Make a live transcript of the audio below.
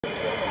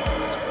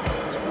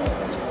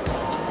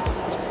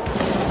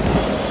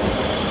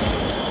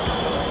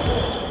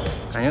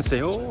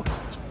안녕하세요.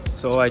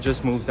 So I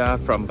just moved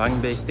out from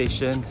Bangbei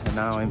station and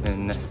now I'm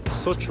in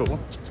Seocho.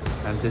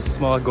 I have this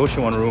small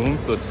Goshiwon room,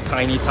 so it's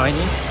tiny.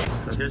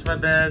 So here's my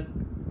bed,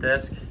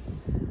 desk,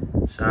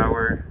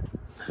 shower,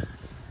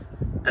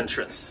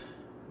 entrance.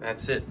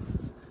 That's it.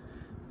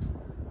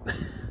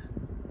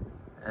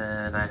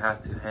 And I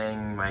have to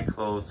hang my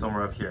clothes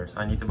somewhere up here,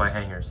 so I need to buy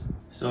hangers.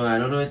 So I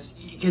don't know,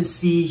 you can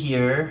see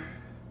here,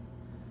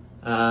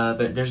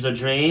 but there's the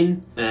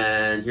drain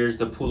and here's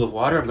the pool of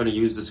water. I'm gonna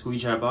use the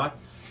squeegee I bought.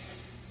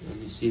 And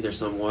you see there's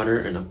some water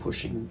and I'm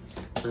pushing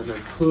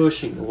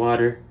the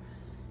water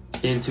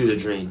into the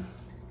drain.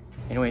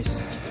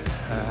 Anyways,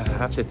 I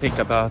have to think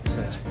about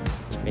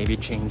maybe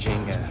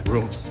changing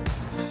rooms.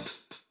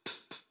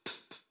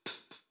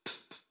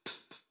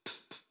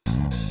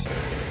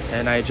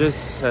 And I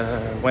just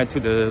went to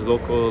the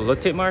local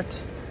Lotte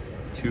Mart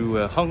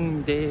to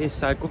Hongdae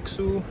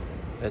Salguksu.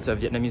 It's a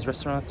Vietnamese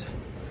restaurant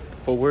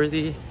for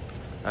worthy.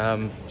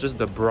 Just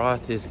the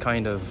broth is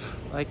kind of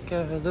like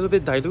a little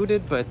bit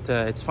diluted, but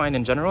it's fine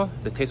in general.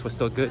 The taste was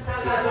still good.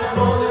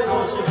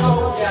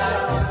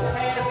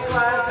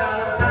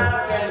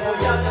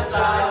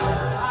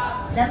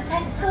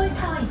 남산 서울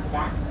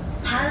타워입니다.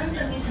 다음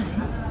정류소는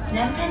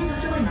남산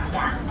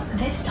도로입니다.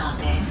 This stop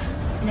is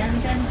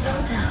Namsam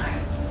Seoul Tower.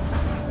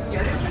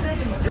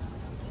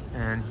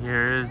 And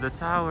here is the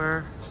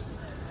tower.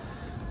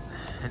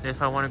 And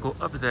if I want to go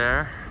up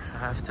there, I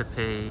have to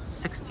pay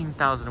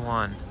 16,000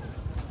 won.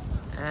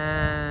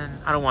 And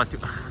I don't want to.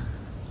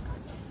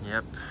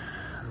 Yep,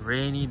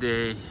 rainy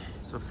day.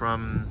 So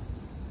from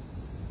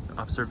the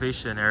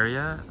observation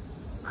area,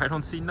 I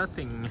don't see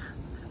nothing.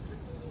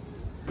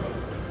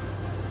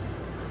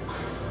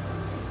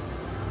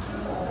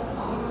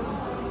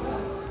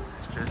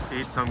 Just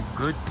ate some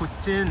good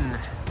poutine.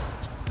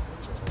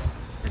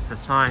 It's a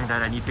sign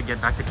that I need to get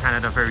back to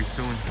Canada very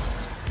soon.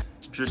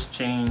 Just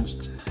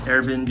changed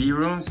Airbnb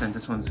rooms and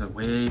this one's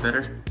way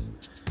better.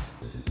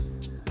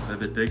 A little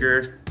bit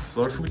bigger.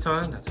 Floor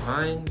futon, that's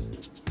fine.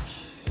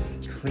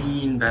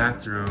 Clean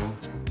bathroom.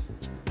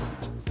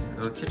 A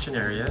little kitchen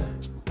area.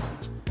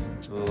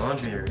 A little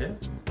laundry area.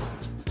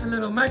 A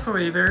little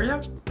microwave area.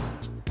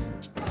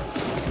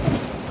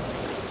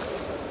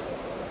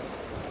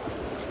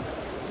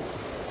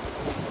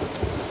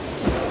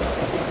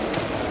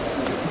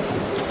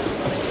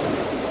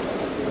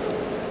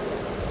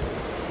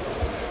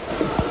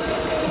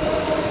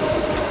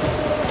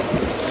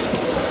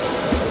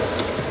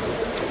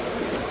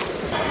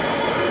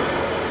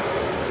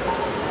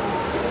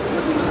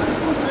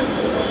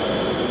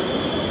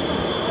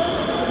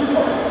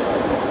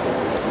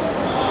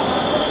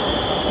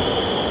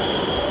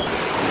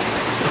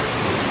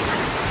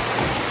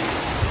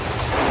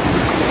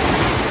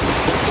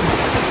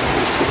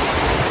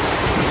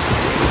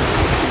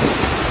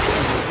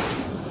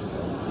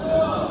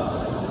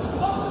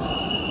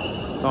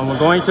 So I'm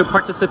going to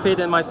participate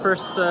in my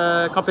first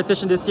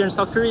competition this year in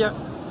South Korea.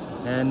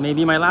 And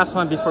maybe my last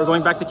one before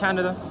going back to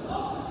Canada.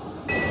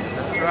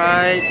 That's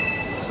right,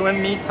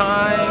 swim meet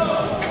time.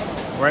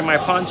 Wearing my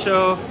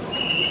poncho.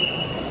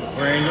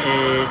 Wearing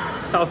a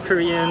South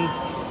Korean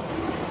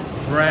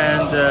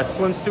brand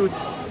swimsuit.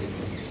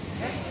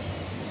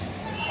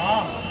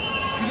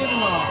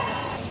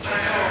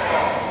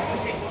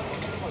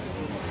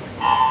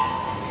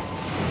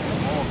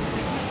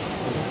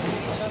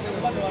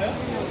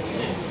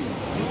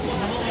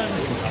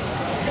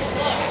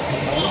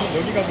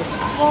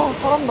 와,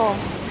 잘한다.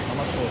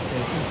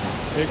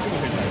 제일 크고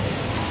제일 잘.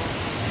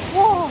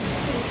 와.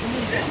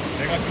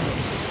 내가 큰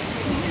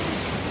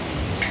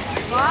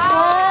와.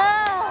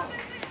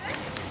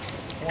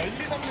 와, 1, 2,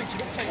 3는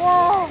기록 차이.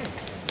 와.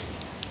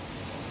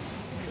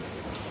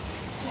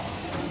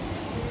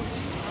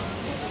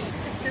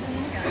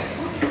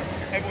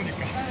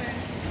 해보니까.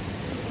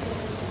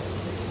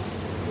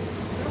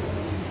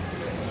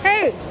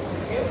 헤이.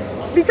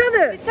 리차드.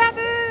 리차드.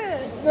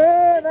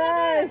 네,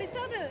 나이스.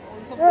 리차드.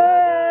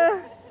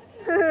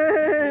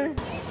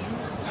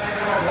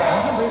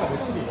 방송 저희가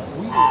며칠이에요?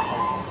 5일이에요.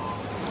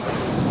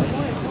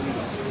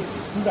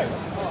 둘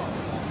다.